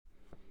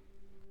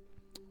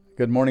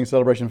Good morning,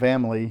 Celebration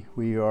family.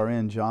 We are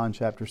in John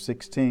chapter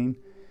 16.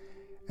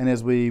 And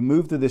as we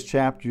move through this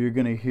chapter, you're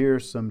going to hear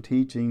some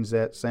teachings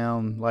that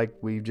sound like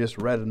we've just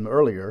read them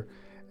earlier.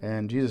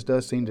 And Jesus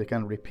does seem to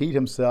kind of repeat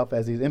himself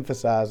as he's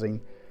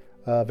emphasizing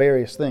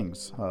various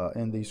things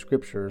in these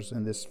scriptures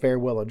in this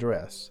farewell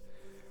address.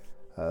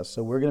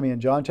 So we're going to be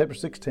in John chapter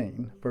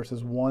 16,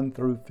 verses 1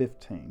 through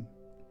 15.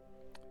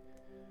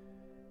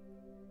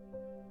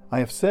 I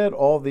have said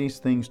all these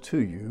things to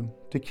you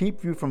to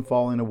keep you from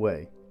falling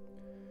away.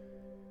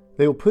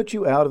 They will put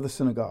you out of the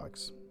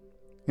synagogues.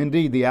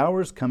 Indeed, the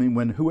hour is coming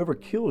when whoever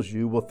kills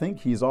you will think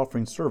he is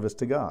offering service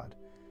to God.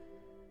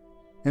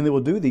 And they will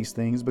do these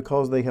things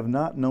because they have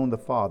not known the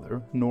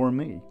Father nor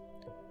me.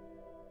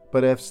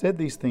 But I have said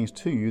these things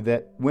to you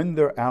that when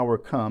their hour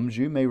comes,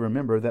 you may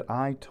remember that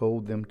I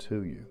told them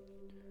to you.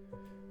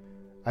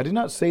 I did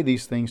not say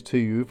these things to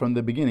you from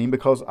the beginning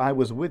because I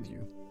was with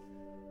you.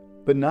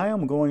 But now I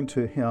am going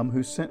to him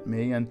who sent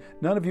me, and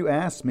none of you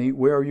asked me,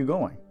 where are you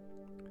going?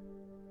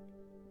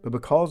 But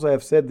because I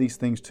have said these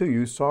things to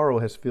you, sorrow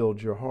has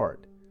filled your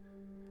heart.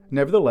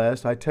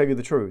 Nevertheless, I tell you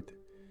the truth.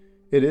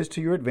 It is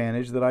to your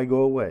advantage that I go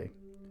away.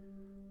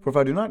 For if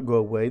I do not go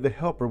away, the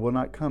Helper will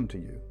not come to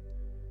you.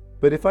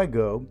 But if I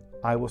go,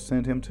 I will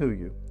send him to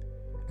you.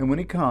 And when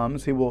he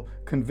comes, he will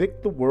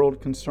convict the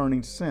world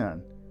concerning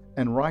sin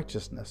and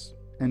righteousness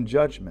and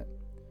judgment.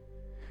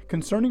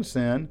 Concerning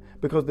sin,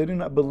 because they do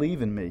not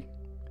believe in me.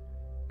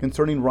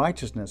 Concerning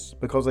righteousness,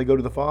 because I go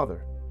to the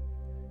Father,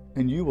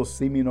 and you will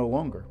see me no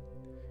longer.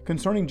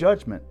 Concerning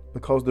judgment,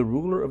 because the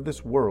ruler of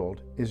this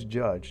world is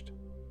judged.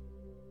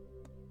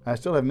 I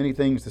still have many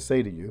things to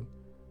say to you,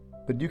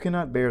 but you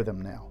cannot bear them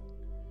now.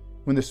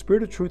 When the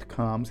Spirit of truth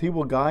comes, he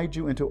will guide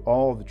you into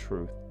all the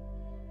truth.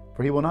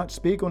 For he will not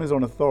speak on his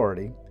own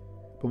authority,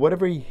 but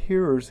whatever he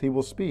hears he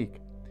will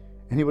speak,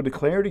 and he will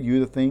declare to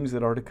you the things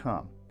that are to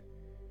come.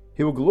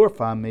 He will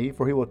glorify me,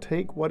 for he will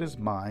take what is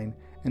mine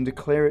and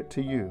declare it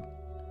to you.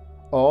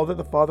 All that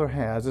the Father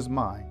has is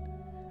mine.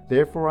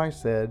 Therefore I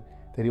said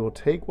that he will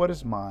take what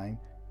is mine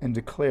and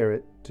declare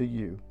it to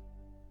you.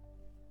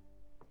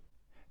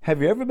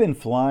 Have you ever been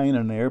flying in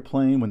an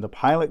airplane when the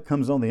pilot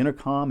comes on the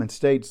intercom and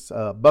states,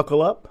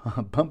 buckle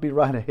up, bumpy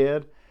ride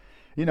ahead?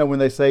 You know, when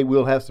they say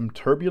we'll have some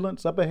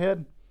turbulence up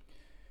ahead?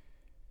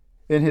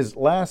 In his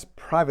last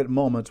private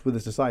moments with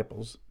his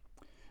disciples,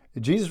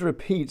 Jesus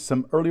repeats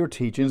some earlier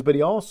teachings, but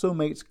he also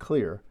makes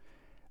clear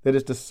that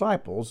his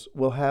disciples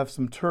will have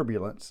some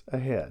turbulence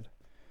ahead.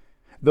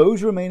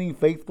 Those remaining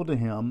faithful to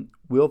him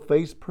will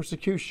face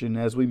persecution,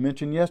 as we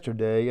mentioned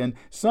yesterday, and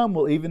some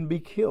will even be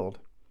killed.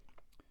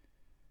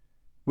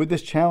 With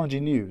this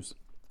challenging news,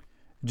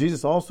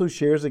 Jesus also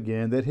shares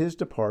again that his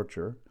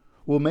departure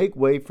will make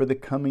way for the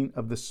coming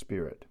of the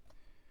Spirit.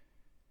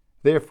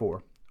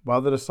 Therefore, while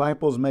the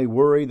disciples may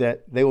worry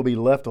that they will be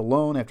left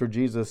alone after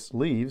Jesus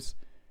leaves,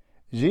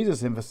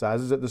 Jesus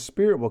emphasizes that the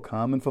Spirit will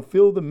come and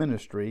fulfill the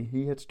ministry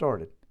he had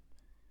started.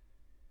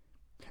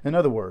 In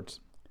other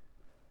words,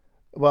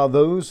 while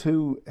those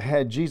who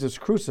had Jesus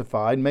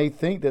crucified may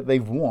think that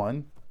they've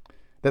won,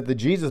 that the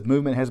Jesus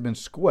movement has been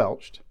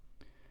squelched,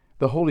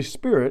 the Holy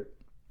Spirit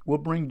will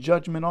bring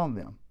judgment on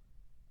them.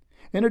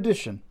 In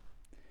addition,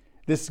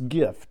 this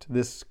gift,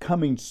 this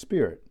coming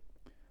Spirit,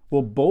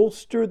 will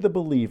bolster the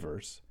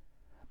believers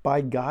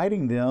by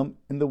guiding them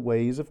in the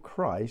ways of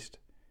Christ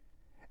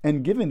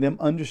and giving them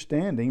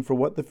understanding for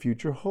what the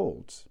future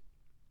holds.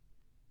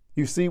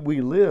 You see,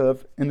 we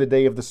live in the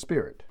day of the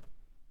Spirit.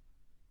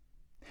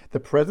 The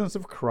presence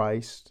of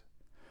Christ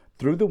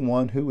through the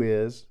one who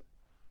is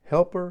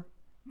Helper,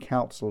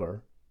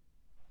 Counselor,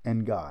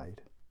 and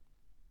Guide.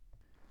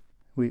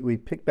 We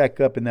pick back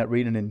up in that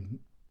reading in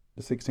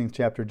the 16th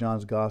chapter of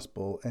John's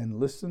Gospel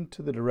and listen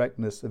to the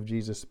directness of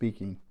Jesus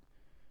speaking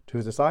to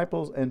his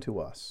disciples and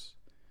to us.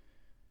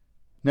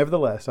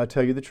 Nevertheless, I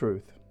tell you the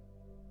truth.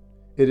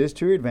 It is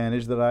to your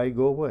advantage that I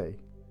go away.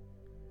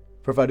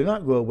 For if I do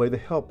not go away, the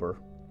Helper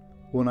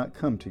will not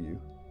come to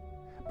you.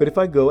 But if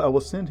I go, I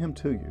will send him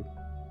to you.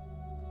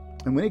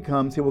 And when he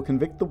comes, he will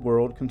convict the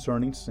world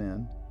concerning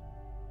sin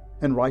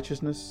and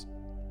righteousness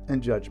and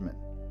judgment.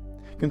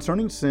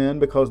 Concerning sin,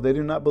 because they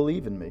do not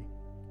believe in me.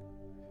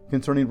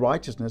 Concerning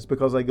righteousness,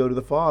 because I go to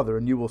the Father,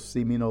 and you will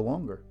see me no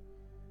longer.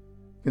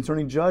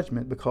 Concerning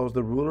judgment, because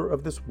the ruler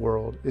of this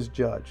world is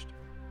judged.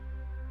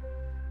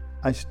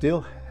 I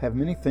still have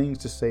many things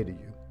to say to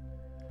you,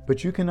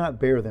 but you cannot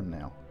bear them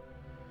now.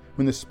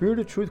 When the Spirit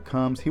of truth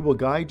comes, he will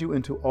guide you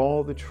into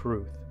all the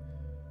truth.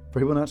 For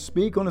he will not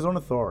speak on his own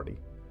authority,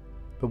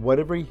 but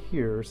whatever he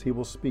hears he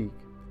will speak,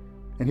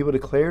 and he will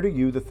declare to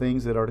you the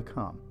things that are to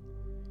come.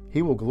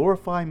 He will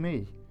glorify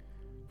me,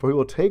 for he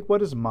will take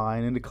what is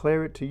mine and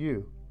declare it to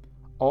you.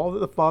 All that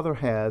the Father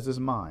has is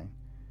mine.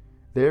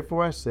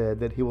 Therefore I said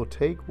that he will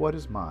take what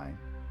is mine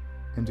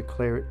and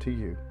declare it to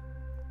you.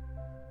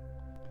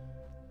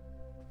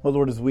 Well,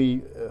 Lord, as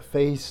we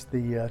face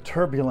the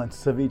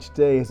turbulence of each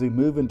day, as we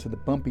move into the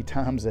bumpy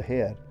times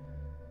ahead,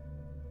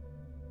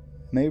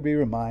 may we be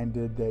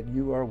reminded that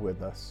you are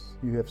with us.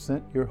 You have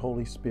sent your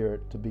Holy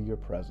Spirit to be your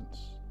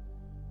presence,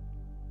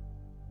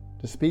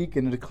 to speak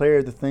and to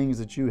declare the things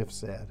that you have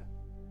said,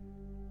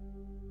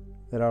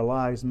 that our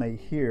lives may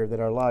hear, that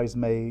our lives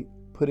may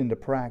put into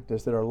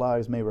practice, that our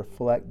lives may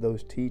reflect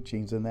those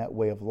teachings in that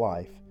way of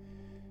life,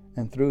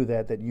 and through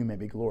that you may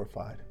be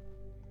glorified.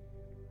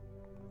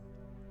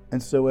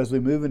 And so as we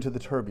move into the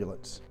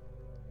turbulence,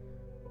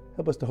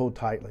 help us to hold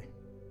tightly,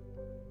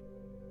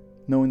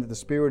 knowing that the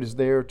Spirit is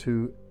there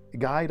to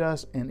guide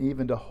us and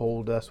even to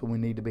hold us when we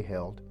need to be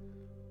held.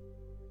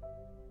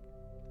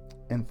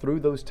 And through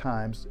those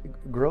times,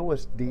 grow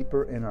us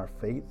deeper in our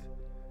faith,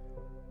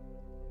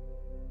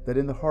 that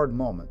in the hard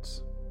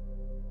moments,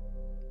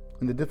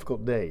 in the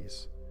difficult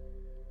days,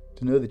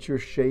 to know that you're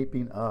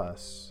shaping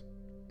us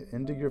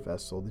into your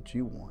vessel that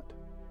you want,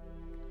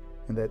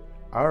 and that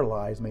our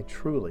lives may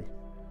truly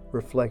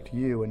reflect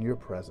you and your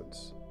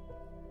presence.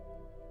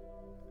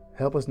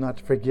 Help us not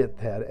to forget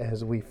that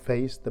as we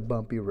face the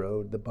bumpy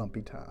road, the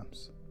bumpy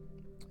times.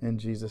 In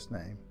Jesus'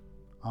 name,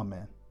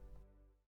 amen.